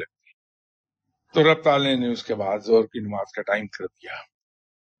ہونے لگتے ہیں. تو رب تعالیٰ نے اس کے بعد ظہر کی نماز کا ٹائم کر دیا.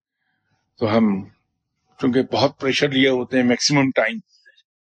 تو ہم چونکہ بہت پریشر لیے ہوتے ہیں, میکسیمم ٹائم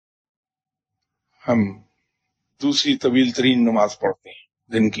ہم دوسری طویل ترین نماز پڑھتے ہیں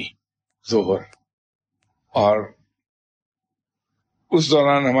دن کی, ظہر, اور اس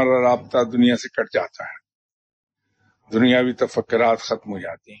دوران ہمارا رابطہ دنیا سے کٹ جاتا ہے, دنیاوی تفکرات ختم ہو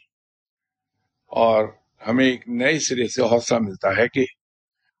جاتی ہیں اور ہمیں ایک نئے سرے سے حوصلہ ملتا ہے کہ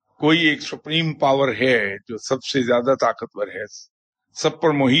کوئی ایک سپریم پاور ہے جو سب سے زیادہ طاقتور ہے, سب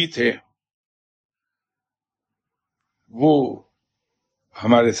پر محیط ہے, وہ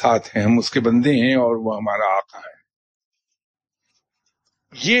ہمارے ساتھ ہیں, ہم اس کے بندے ہیں اور وہ ہمارا آقا ہے.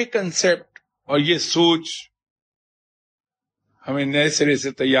 یہ کنسپٹ اور یہ سوچ ہمیں نئے سرے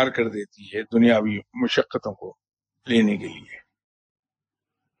سے تیار کر دیتی ہے دنیاوی مشقتوں کو لینے کے لیے.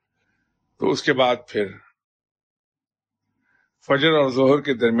 تو اس کے بعد پھر فجر اور ظہر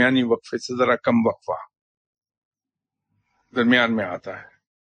کے درمیانی وقفے سے ذرا کم وقفہ درمیان میں آتا ہے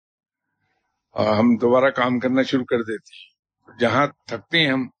اور ہم دوبارہ کام کرنا شروع کر دیتے ہیں. جہاں تھکتے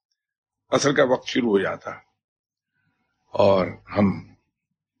ہیں ہم, عصر کا وقت شروع ہو جاتا اور ہم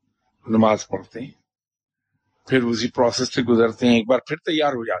نماز پڑھتے ہیں, پھر اسی پروسیس سے گزرتے ہیں, ایک بار پھر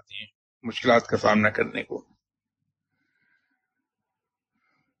تیار ہو جاتے ہیں مشکلات کا سامنا کرنے کو.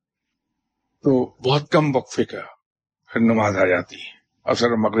 تو بہت کم وقفے کا پھر نماز آ جاتی ہے, عصر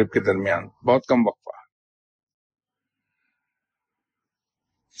اور مغرب کے درمیان بہت کم وقفہ.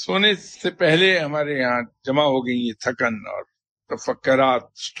 سونے سے پہلے ہمارے یہاں جمع ہو گئی یہ تھکن اور تفکرات,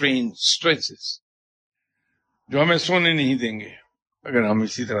 سٹرین, سٹریسز جو ہمیں سونے نہیں دیں گے. اگر ہم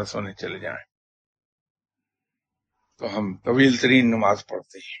اسی طرح سونے چلے جائیں تو ہم طویل ترین نماز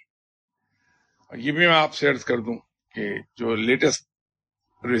پڑھتے ہیں. اور یہ بھی میں آپ سے عرض کر دوں کہ جو لیٹسٹ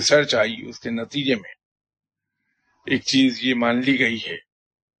ریسرچ آئی اس کے نتیجے میں ایک چیز یہ مان لی گئی ہے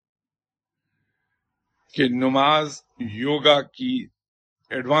کہ نماز یوگا کی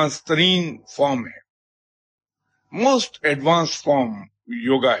ایڈوانس ترین فارم ہے. موسٹ ایڈوانس فارم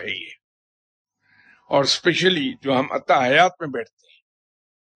یوگا ہے یہ. اور اسپیشلی جو ہم اتحیات میں بیٹھتے ہیں،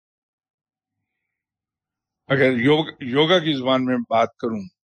 اگر یوگا کی زبان میں بات کروں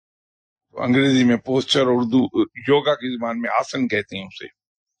تو انگریزی میں پوسچر، اردو یوگا کی زبان میں آسن کہتے ہیں اسے.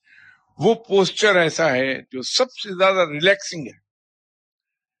 وہ پوسچر ایسا ہے جو سب سے زیادہ ریلیکسنگ ہے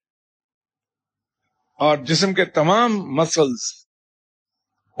اور جسم کے تمام مسلز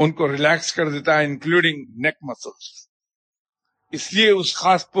ان کو ریلیکس کر دیتا ہے، انکلوڈنگ نیک مسلز. اس لیے اس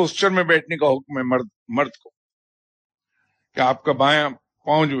خاص پوسچر میں بیٹھنے کا حکم ہے مرد کو کہ آپ کا بایاں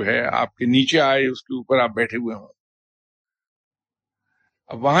پاؤں جو ہے آپ کے نیچے آئے، اس کے اوپر آپ بیٹھے ہوئے ہوں.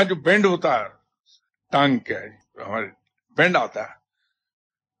 اب وہاں جو بینڈ ہوتا ہے ٹانگ کا، ہمارے بینڈ آتا ہے،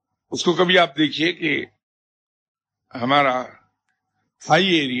 اس کو کبھی آپ دیکھیے کہ ہمارا تھائی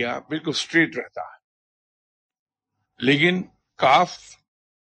ایریا بالکل اسٹریٹ رہتا ہے، لیکن کاف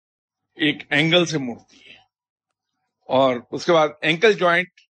ایک اینگل سے مڑتی ہے اور اس کے بعد اینکل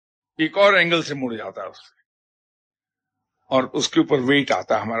جوائنٹ ایک اور اینگل سے مڑ جاتا ہے اس سے، اور اس کے اوپر ویٹ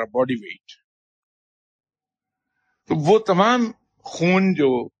آتا ہے ہمارا باڈی ویٹ. تو وہ تمام خون جو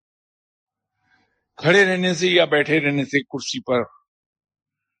کھڑے رہنے سے یا بیٹھے رہنے سے کرسی پر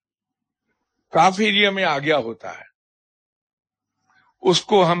کاف ایریا میں آ گیا ہوتا ہے، اس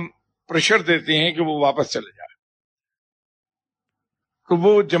کو ہم پریشر دیتے ہیں کہ وہ واپس چلے جائے. تو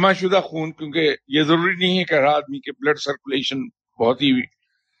وہ جمع شدہ خون، کیونکہ یہ ضروری نہیں ہے کہ ہر آدمی کے بلڈ سرکولیشن بہت ہی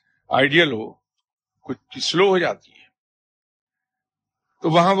آئیڈیل ہو، کچھ سلو ہو جاتی ہے، تو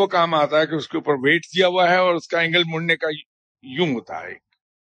وہاں وہ کام آتا ہے کہ اس کے اوپر ویٹ دیا ہوا ہے اور اس کا اینگل مڑنے کا یوں ہوتا ہے.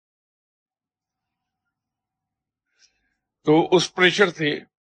 تو اس پریشر سے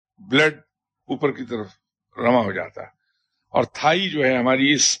بلڈ اوپر کی طرف رواں ہو جاتا ہے، اور تھائی جو ہے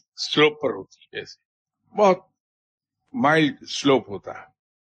ہماری اس سلوپ پر ہوتی ہے، ایسے بہت مائلڈ سلوپ ہوتا ہے،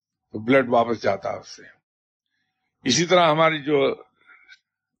 تو بلڈ واپس جاتا ہے اس سے. اسی طرح ہماری جو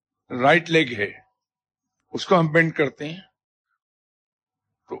رائٹ لیگ ہے اس کو ہم بینڈ کرتے ہیں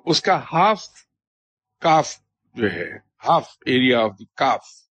تو اس کا ہاف کاف جو ہے، ہاف ایریا آف دی کاف،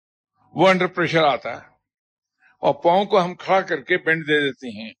 وہ انڈر پریشر آتا ہے، اور پاؤں کو ہم کھڑا کر کے بینڈ دے دیتے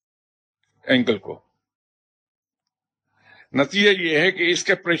ہیں اینکل کو. نتیجہ یہ ہے کہ اس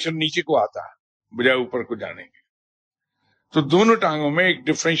کا پریشر نیچے کو آتا ہے بجائے اوپر کو جانے کے. تو دونوں ٹانگوں میں ایک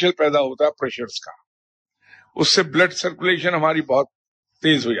ڈفرینشیل پیدا ہوتا ہے پریشرز کا، اس سے بلڈ سرکولیشن ہماری بہت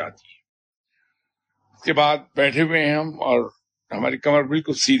تیز ہو جاتی ہے. اس کے بعد بیٹھے ہوئے ہیں ہم اور ہماری کمر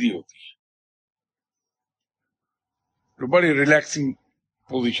بالکل سیدھی ہوتی ہے، تو بڑی ریلیکسنگ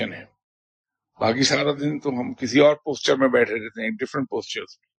پوزیشن ہے. باقی سارا دن تو ہم کسی اور پوسچر میں بیٹھے رہتے ہیں، ڈفرنٹ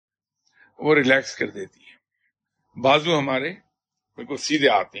پوسچرز میں، وہ ریلیکس کر دیتی ہے. بازو ہمارے بالکل سیدھے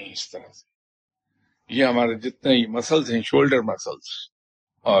آتے ہیں اس طرح سے. یہ ہمارے جتنے ہی مسلز ہیں، شولڈر مسلز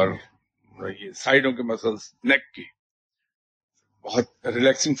اور یہ سائڈوں کے مسلز، نیک کے، بہت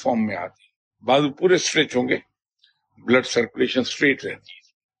ریلیکسنگ فارم میں آتے ہیں. بازو پورے اسٹریچ ہوں گے، بلڈ سرکولیشن اسٹریٹ رہتی ہے.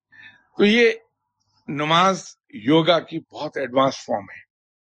 تو یہ نماز یوگا کی بہت ایڈوانس فارم ہے.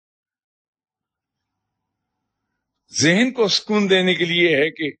 ذہن کو سکون دینے کے لیے ہے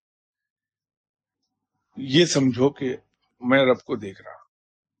کہ یہ سمجھو کہ میں رب کو دیکھ رہا ہوں،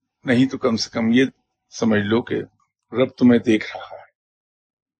 نہیں تو کم سے کم یہ سمجھ لو کہ رب تمہیں دیکھ رہا ہے.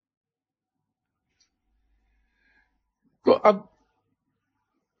 تو اب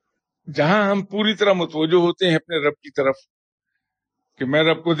جہاں ہم پوری طرح متوجہ ہوتے ہیں اپنے رب کی طرف کہ میں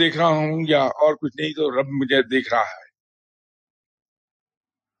رب کو دیکھ رہا ہوں یا اور کچھ نہیں، تو رب مجھے دیکھ رہا ہے،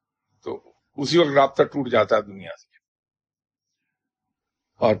 تو اسی وقت رابطہ ٹوٹ جاتا ہے دنیا سے،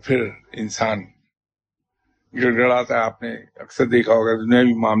 اور پھر انسان گڑ گڑاتا ہے. آپ نے اکثر دیکھا ہوگا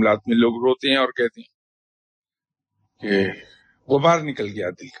دنیاوی معاملات میں لوگ روتے ہیں اور کہتے ہیں کہ غبار نکل گیا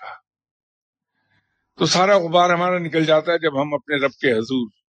دل کا. تو سارا غبار ہمارا نکل جاتا ہے جب ہم اپنے رب کے حضور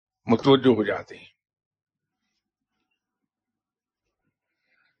متوجہ ہو جاتے ہیں.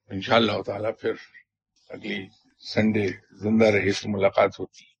 انشاءاللہ تعالیٰ پھر اگلی سنڈے زندہ رہے تو ملاقات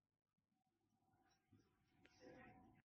ہوتی ہے.